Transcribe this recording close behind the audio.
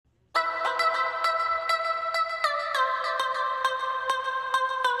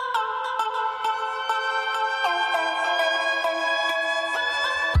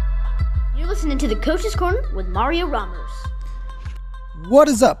listening to the Coach's Corner with Mario Ramos. What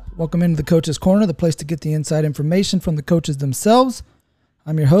is up? Welcome into the Coach's Corner, the place to get the inside information from the coaches themselves.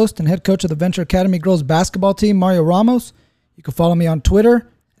 I'm your host and head coach of the Venture Academy girls basketball team, Mario Ramos. You can follow me on Twitter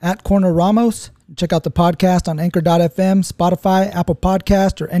 @CornerRamos. Check out the podcast on Anchor.fm, Spotify, Apple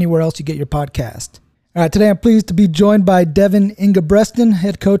Podcast, or anywhere else you get your podcast. All right, today I'm pleased to be joined by Devin Engebretsen,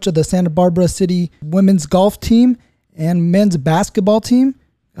 head coach of the Santa Barbara City women's golf team and men's basketball team.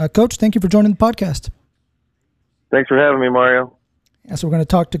 Coach, thank you for joining the podcast. Thanks for having me, Mario. So we're going to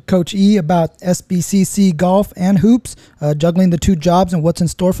talk to Coach E about SBCC Golf and hoops, juggling the two jobs and what's in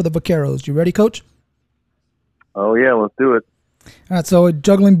store for the Vaqueros. You ready, Coach? Oh, yeah, let's do it. All right, so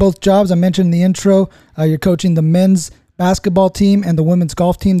juggling both jobs. I mentioned in the intro, you're coaching the men's basketball team and the women's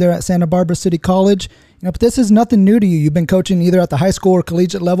golf team there at Santa Barbara City College. But this is nothing new to you. You've been coaching either at the high school or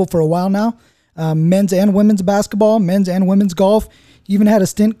collegiate level for a while now, men's and women's basketball, men's and women's golf. You even had a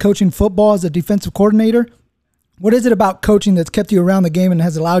stint coaching football as a defensive coordinator. What is it about coaching that's kept you around the game and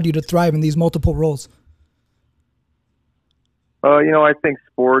has allowed you to thrive in these multiple roles? I think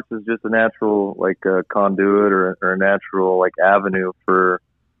sports is just a natural, conduit or a natural, avenue for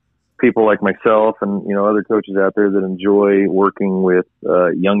people like myself and, other coaches out there that enjoy working with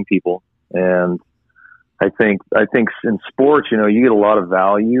young people. And I think in sports, you get a lot of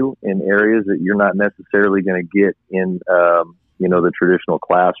value in areas that you're not necessarily going to get in, the traditional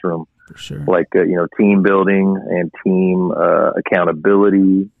classroom. For sure. Team building and team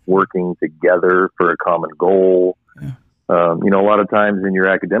accountability, working together for a common goal. Yeah. A lot of times in your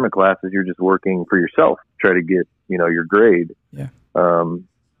academic classes, you're just working for yourself, try to get, your grade. Yeah.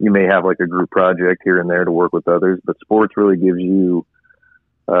 You may have a group project here and there to work with others, but sports really gives you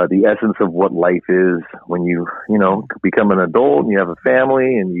the essence of what life is when you, become an adult and you have a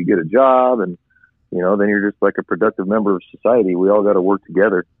family and you get a job and, then you're just like a productive member of society. We all got to work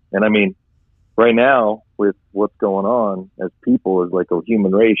together. And I mean, right now with what's going on as people as a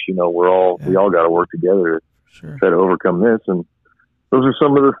human race, we all got to work together to try to overcome this. And those are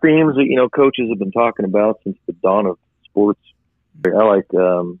some of the themes that, coaches have been talking about since the dawn of sports. I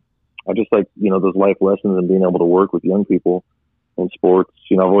just like, those life lessons and being able to work with young people in sports.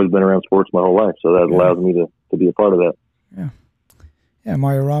 I've always been around sports my whole life, so that allows me to be a part of that. Yeah. Yeah,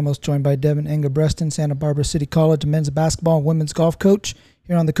 Mario Ramos, joined by Devin Engebretsen, Santa Barbara City College men's basketball and women's golf coach,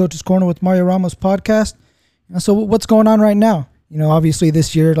 here on the Coach's Corner with Mario Ramos podcast. So what's going on right now? Obviously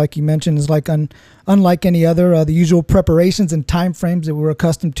this year, like you mentioned, is unlike any other. The usual preparations and time frames that we're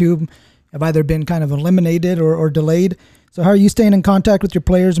accustomed to have either been kind of eliminated or delayed. So how are you staying in contact with your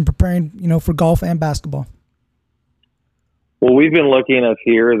players and preparing, for golf and basketball? Well, we've been lucky enough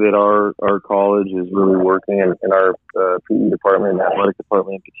here that our college is really working, and our PE department and athletic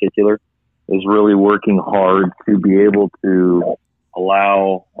department in particular is really working hard to be able to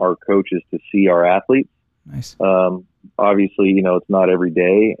allow our coaches to see our athletes. Nice. Obviously, it's not every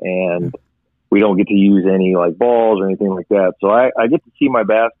day, and we don't get to use any balls or anything like that. So I get to see my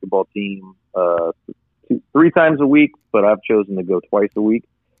basketball team 3 times a week, but I've chosen to go twice a week.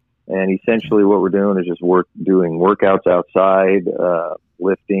 And essentially what we're doing is just doing workouts outside,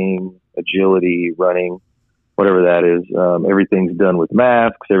 lifting, agility, running, whatever that is. Everything's done with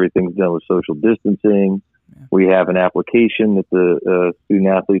masks. Everything's done with social distancing. Yeah. We have an application that the student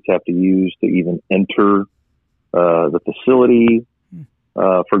athletes have to use to even enter the facility.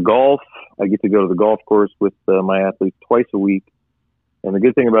 For golf, I get to go to the golf course with my athletes twice a week. And the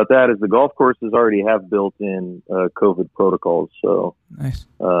good thing about that is the golf courses already have built-in COVID protocols. So, nice.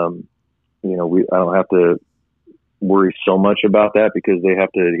 I don't have to worry so much about that because they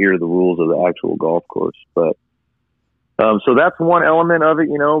have to adhere to the rules of the actual golf course. But so that's one element of it.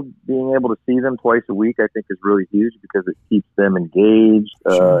 Being able to see them twice a week, I think, is really huge because it keeps them engaged.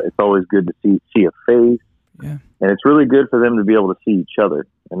 Sure. It's always good to see a face, yeah, and it's really good for them to be able to see each other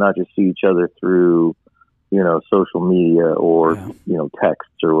and not just see each other through social media or,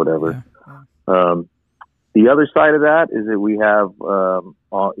 texts or whatever. Yeah. The other side of that is that we have,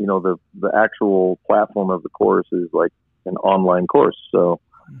 the actual platform of the course is like an online course. So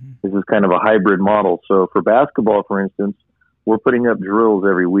this is kind of a hybrid model. So for basketball, for instance, we're putting up drills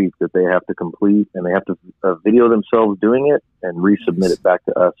every week that they have to complete, and they have to video themselves doing it and resubmit it back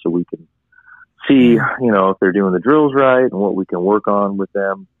to us so we can see, if they're doing the drills right and what we can work on with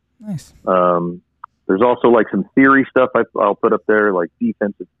them. Nice. There's also some theory stuff I'll put up there, like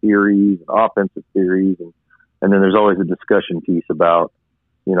defensive theories and offensive theories. And then there's always a discussion piece about,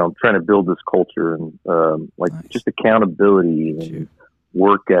 trying to build this culture and nice. Just accountability and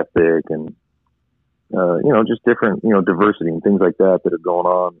work ethic and, just different, diversity and things like that are going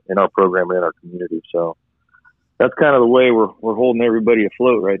on in our program and in our community. So that's kind of the way we're holding everybody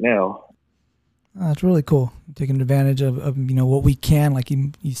afloat right now. Oh, that's really cool. Taking advantage of what we can, like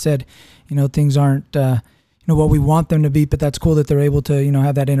you said, things aren't what we want them to be, but that's cool that they're able to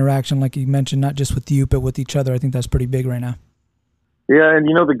have that interaction, like you mentioned, not just with you but with each other. I think that's pretty big right now. Yeah, and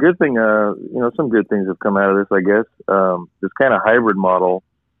the good thing, some good things have come out of this, I guess. This kind of hybrid model,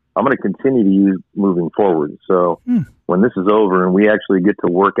 I'm going to continue to use moving forward. So when this is over and we actually get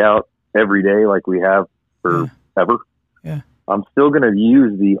to work out every day like we have forever, I'm still going to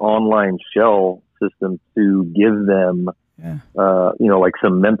use the online shell system to give them, like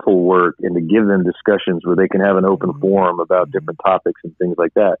some mental work and to give them discussions where they can have an open forum about different topics and things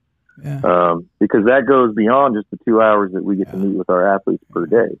like that. Yeah. Because that goes beyond just the 2 hours that we get to meet with our athletes per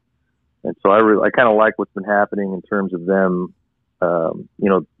day. And so I kind of like what's been happening in terms of them,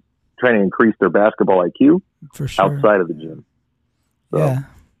 trying to increase their basketball IQ for sure outside of the gym. So yeah,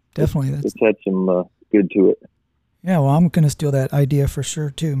 definitely. It's had some good to it. Yeah, well, I'm going to steal that idea for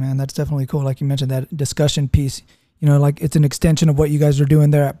sure too, man. That's definitely cool. Like you mentioned, that discussion piece, like it's an extension of what you guys are doing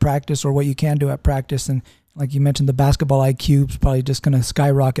there at practice or what you can do at practice. And like you mentioned, the basketball IQ is probably just going to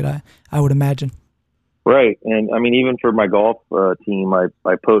skyrocket, I would imagine. Right. And I mean, even for my golf team, I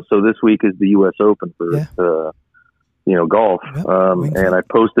post, so this week is the U.S. Open for, golf. Yep. And I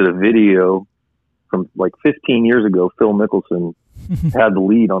posted a video from like 15 years ago. Phil Mickelson had the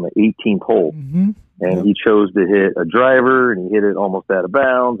lead on the 18th hole. Mm-hmm. And he chose to hit a driver, and he hit it almost out of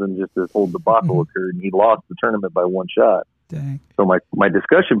bounds, and just this whole debacle occurred, and he lost the tournament by one shot. Dang. So my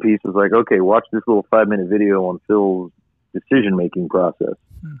discussion piece is like, okay, watch this little 5-minute video on Phil's decision-making process.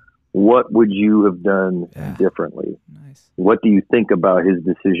 What would you have done differently? Nice. What do you think about his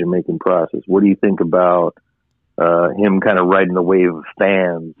decision-making process? What do you think about him kind of riding the wave of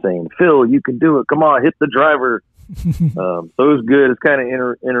fans saying, Phil, you can do it. Come on, hit the driver. So it was good. It's kind of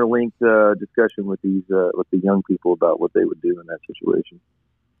interlinked discussion with these with the young people about what they would do in that situation.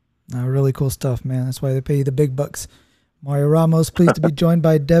 Really cool stuff, man. That's why they pay you the big bucks. Mario Ramos, pleased to be joined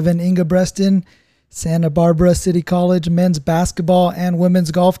by Devin Engebretsen, Santa Barbara City College men's basketball and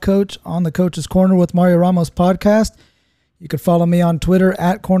women's golf coach on the Coach's Corner with Mario Ramos podcast. You can follow me on Twitter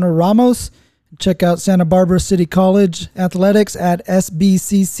at Corner Ramos. Check out Santa Barbara City College athletics at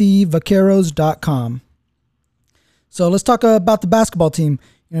SBCCVaqueros.com. So let's talk about the basketball team.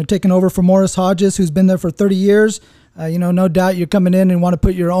 Taking over for Morris Hodges, who's been there for 30 years. No doubt you're coming in and want to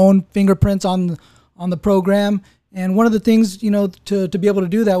put your own fingerprints on the program. And one of the things, to be able to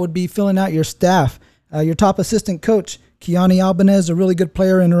do that would be filling out your staff. Your top assistant coach, Kiani Albanez, a really good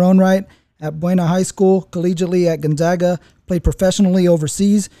player in her own right at Buena High School, collegiately at Gonzaga, played professionally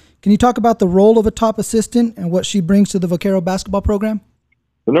overseas. Can you talk about the role of a top assistant and what she brings to the Vaquero basketball program?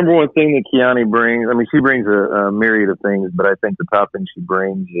 The number one thing that Kiani brings, she brings a myriad of things, but I think the top thing she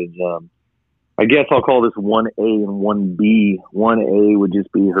brings is, I guess I'll call this 1A and 1B. 1A would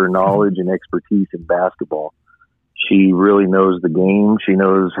just be her knowledge and expertise in basketball. She really knows the game. She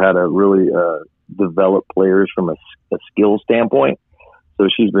knows how to really develop players from a skill standpoint. So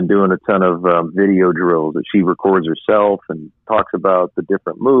she's been doing a ton of video drills that she records herself and talks about the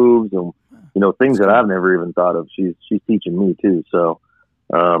different moves and, things that I've never even thought of. She's teaching me too. So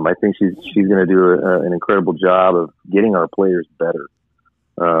I think she's going to do an incredible job of getting our players better.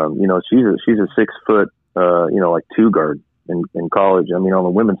 She's a 6 foot, like 2 guard in college. On the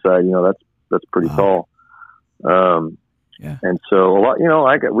women's side, that's pretty tall. And so a lot,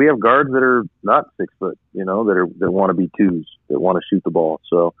 we have guards that are not 6 foot, that want to be 2s, that want to shoot the ball.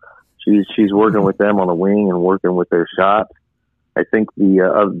 So she's working with them on the wing and working with their shots. I think the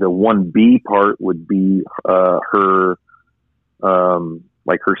 1B part would be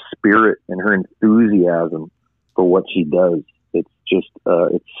her spirit and her enthusiasm for what she does. It's just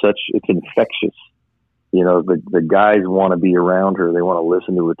it's infectious. The guys want to be around her. They want to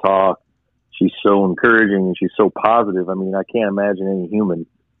listen to her talk. She's so encouraging and she's so positive. I can't imagine any human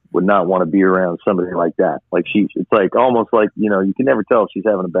would not want to be around somebody like that. It's like almost like, you can never tell if she's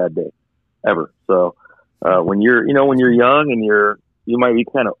having a bad day ever. So when you're young and you might be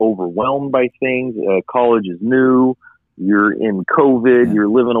kind of overwhelmed by things. College is new. You're in COVID. You're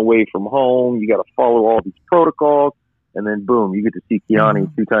living away from home. You got to follow all these protocols, and then boom, you get to see Kiani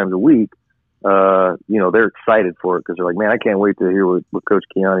 2 times a week. They're excited for it because they're like, man, I can't wait to hear what Coach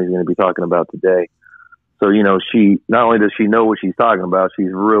Kiani is going to be talking about today. So, she not only does she know what she's talking about,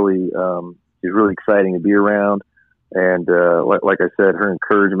 she's really exciting to be around. And like I said, her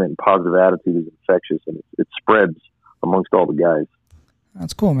encouragement and positive attitude is infectious, and it spreads amongst all the guys.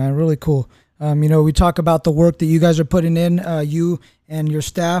 That's cool, man. Really cool. We talk about the work that you guys are putting in, you and your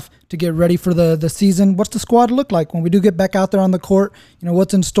staff, to get ready for the season. What's the squad look like when we do get back out there on the court?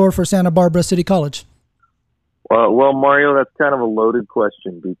 What's in store for Santa Barbara City College? Well, Mario, that's kind of a loaded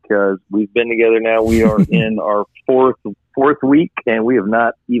question because we've been together now. We are in our fourth week, and we have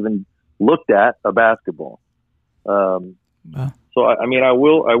not even looked at a basketball. So, I mean, I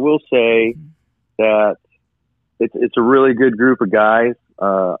will say that it's a really good group of guys.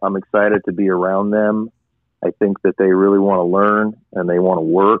 I'm excited to be around them. I think that they really want to learn and they want to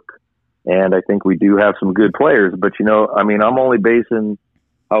work. And I think we do have some good players. But, I mean, I'm only basing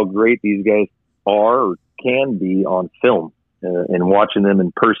how great these guys are or can be on film and watching them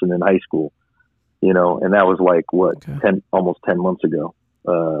in person in high school, and that was like, almost 10 months ago,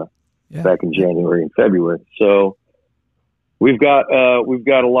 back in January and February. So we've got a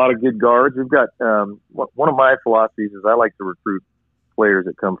lot of good guards. We've got, one of my philosophies is I like to recruit players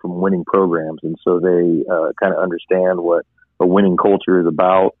that come from winning programs. And so they kind of understand what a winning culture is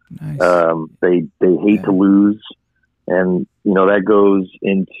about. Nice. They hate to lose. And, that goes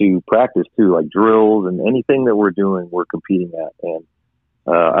into practice too, like drills and anything that we're doing, we're competing at. And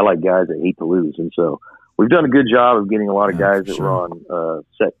I like guys that hate to lose. And so we've done a good job of getting a lot of guys that were on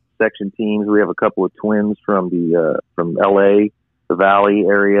section teams. We have a couple of twins from from LA, the Valley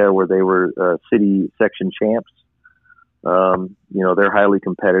area, where they were city section champs. They're highly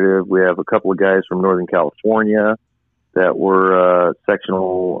competitive. We have a couple of guys from Northern California that were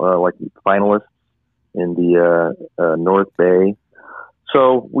sectional finalists in the North Bay.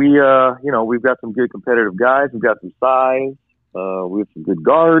 So we've got some good competitive guys. We've got some size. We have some good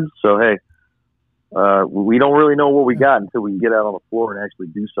guards. So hey, we don't really know what we got until we can get out on the floor and actually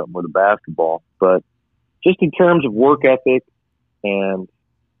do something with a basketball. But just in terms of work ethic and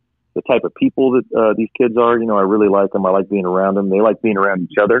the type of people that these kids are, I really like them. I like being around them. They like being around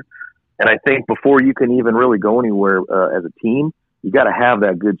each other. And I think before you can even really go anywhere as a team, you got to have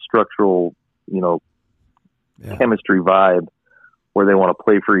that good structural, chemistry vibe where they want to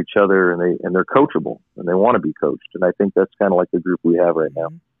play for each other and they're coachable and they want to be coached. And I think that's kind of like the group we have right now.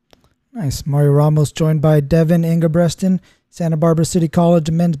 Nice. Mario Ramos joined by Devin Engebretsen, Santa Barbara City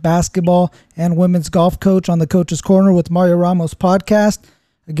College men's basketball and women's golf coach on the Coach's Corner with Mario Ramos podcast.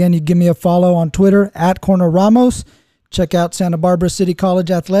 Again, you give me a follow on Twitter at Corner Ramos. Check out Santa Barbara City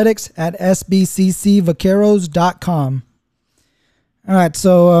College athletics at SBCCVaqueros.com. All right,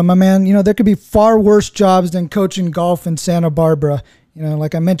 so my man, there could be far worse jobs than coaching golf in Santa Barbara.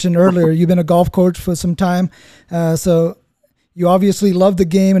 Like I mentioned earlier, you've been a golf coach for some time, so you obviously love the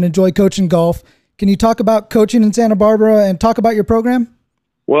game and enjoy coaching golf. Can you talk about coaching in Santa Barbara and talk about your program?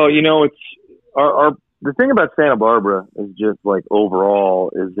 Well, it's the thing about Santa Barbara is just like overall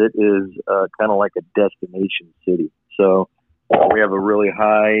is it is kind of like a destination city. So we have a really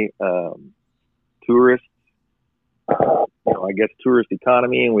high tourist tourist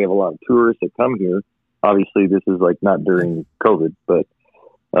economy, and we have a lot of tourists that come here. Obviously, this is like not during COVID, but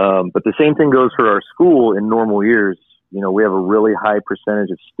the same thing goes for our school in normal years. We have a really high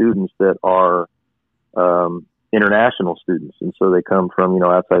percentage of students that are international students, and so they come from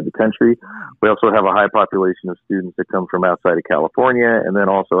outside the country. We also have a high population of students that come from outside of California, and then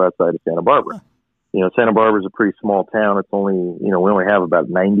also outside of Santa Barbara. Santa Barbara is a pretty small town. It's only we only have about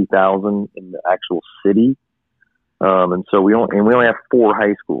 90,000 in the actual city. And so we only have 4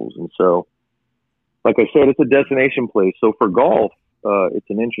 high schools. And so, like I said, it's a destination place. So for golf, it's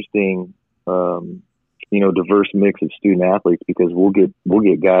an interesting, diverse mix of student athletes because we'll get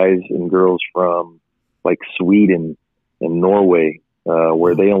guys and girls from like Sweden and Norway,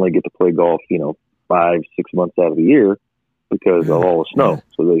 where they only get to play golf, 5-6 months out of the year because of all the snow.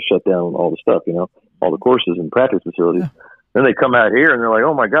 So they shut down all the stuff, all the courses and practice facilities. Then they come out here and they're like,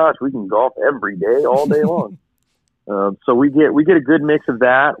 oh my gosh, we can golf every day, all day long. So we get a good mix of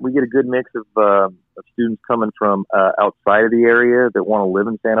that. We get a good mix of students coming from outside of the area that want to live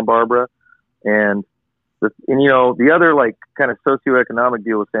in Santa Barbara, and the other like kind of socioeconomic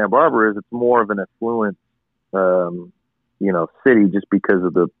deal with Santa Barbara is it's more of an affluent city just because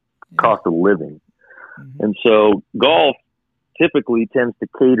of the cost of living, and so golf typically tends to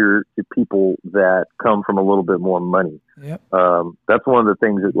cater to people that come from a little bit more money. That's one of the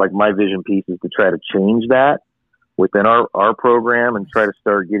things that like my vision piece is to try to change that within our program and try to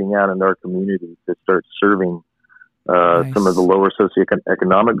start getting out in our community to start serving some of the lower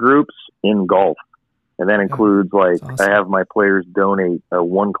socioeconomic groups in golf. And that includes awesome. I have my players donate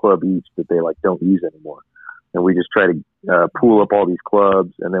 1 club each that they don't use anymore. And we just try to pool up all these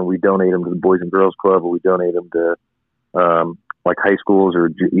clubs, and then we donate them to the Boys and Girls Club, or we donate them to high schools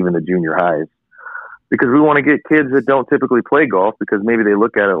or even the junior highs. Because we want to get kids that don't typically play golf because maybe they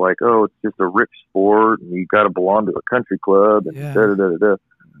look at it like, oh, it's just a rich sport and you got to belong to a country club and da-da-da-da-da.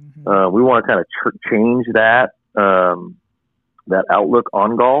 We want to kind of change that outlook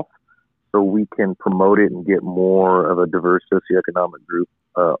on golf so we can promote it and get more of a diverse socioeconomic group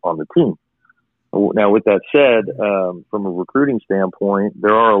on the team. Now, with that said, from a recruiting standpoint,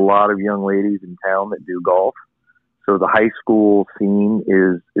 there are a lot of young ladies in town that do golf. So the high school scene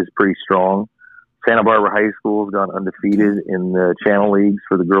is pretty strong. Santa Barbara High School has gone undefeated in the channel leagues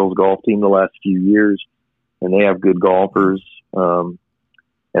for the girls golf team the last few years, and they have good golfers. And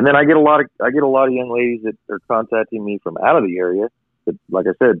then I get a lot of young ladies that are contacting me from out of the area. That, like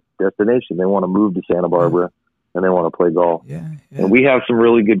I said, destination. They want to move to Santa Barbara and they want to play golf. Yeah. And we have some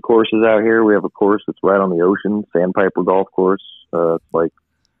really good courses out here. We have a course that's right on the ocean, Sandpiper Golf Course. It's like,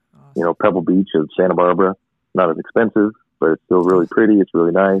 Pebble Beach of Santa Barbara. Not as expensive, but it's still really pretty. It's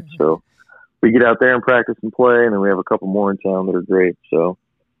really nice. So we get out there and practice and play, and then we have a couple more in town that are great. So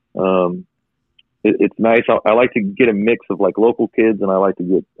it's nice. I like to get a mix of like local kids, and I like to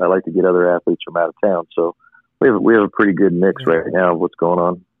get other athletes from out of town. So we have a pretty good mix right now of what's going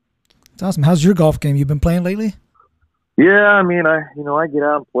on. It's awesome. How's your golf game? You been playing lately? Yeah, I mean, I get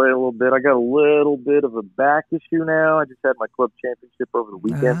out and play a little bit. I got a little bit of a back issue now. I just had my club championship over the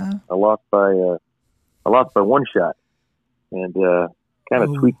weekend. I lost by one shot, and kind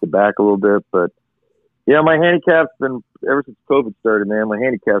of tweaked the back a little bit. But yeah, my handicap's been, ever since COVID started, man, my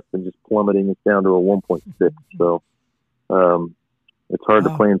handicap's been just plummeting. It's down to a 1.6. So it's hard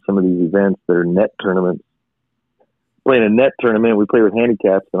to play in some of these events that are net tournaments. Playing a net tournament, we play with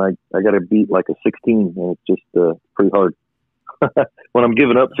handicaps, and I got to beat like a 16, and it's just pretty hard when I'm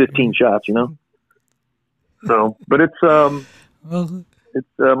giving up 15 shots, So, but it's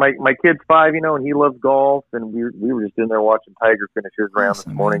my kid's 5, and he loves golf, and we were just in there watching Tiger finish his round this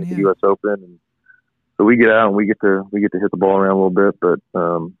morning at the U.S. Open, and so we get out and we get to hit the ball around a little bit. But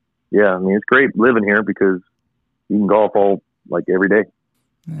yeah, I mean, it's great living here because you can golf every day.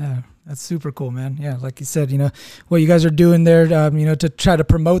 Yeah, that's super cool, man. Yeah, like you said, what you guys are doing there, to try to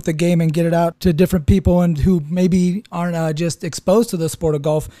promote the game and get it out to different people and who maybe aren't just exposed to the sport of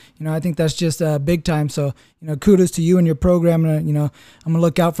golf. I think that's just big time. So, kudos to you and your program. And, I'm going to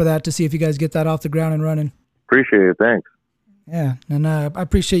look out for that to see if you guys get that off the ground and running. Appreciate it. Thanks. Yeah, and I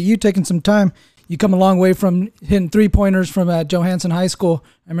appreciate you taking some time. You come a long way from hitting 3-pointers from Johansson High School.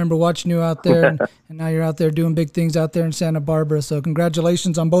 I remember watching you out there, and now you're out there doing big things out there in Santa Barbara. So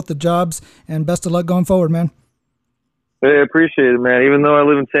congratulations on both the jobs, and best of luck going forward, man. Hey, I appreciate it, man. Even though I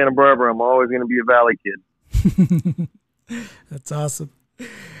live in Santa Barbara, I'm always going to be a Valley kid. That's awesome. All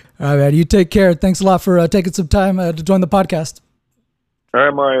right, man. You take care. Thanks a lot for taking some time to join the podcast. All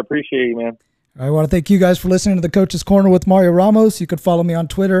right, Mario. Appreciate you, man. I want to thank you guys for listening to the Coach's Corner with Mario Ramos. You could follow me on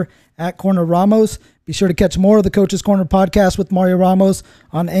Twitter @CornerRamos. Be sure to catch more of the Coach's Corner podcast with Mario Ramos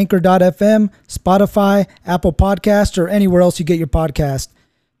on Anchor.fm, Spotify, Apple Podcasts, or anywhere else you get your podcast.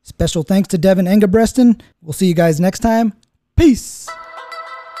 Special thanks to Devin Engebretsen. We'll see you guys next time. Peace.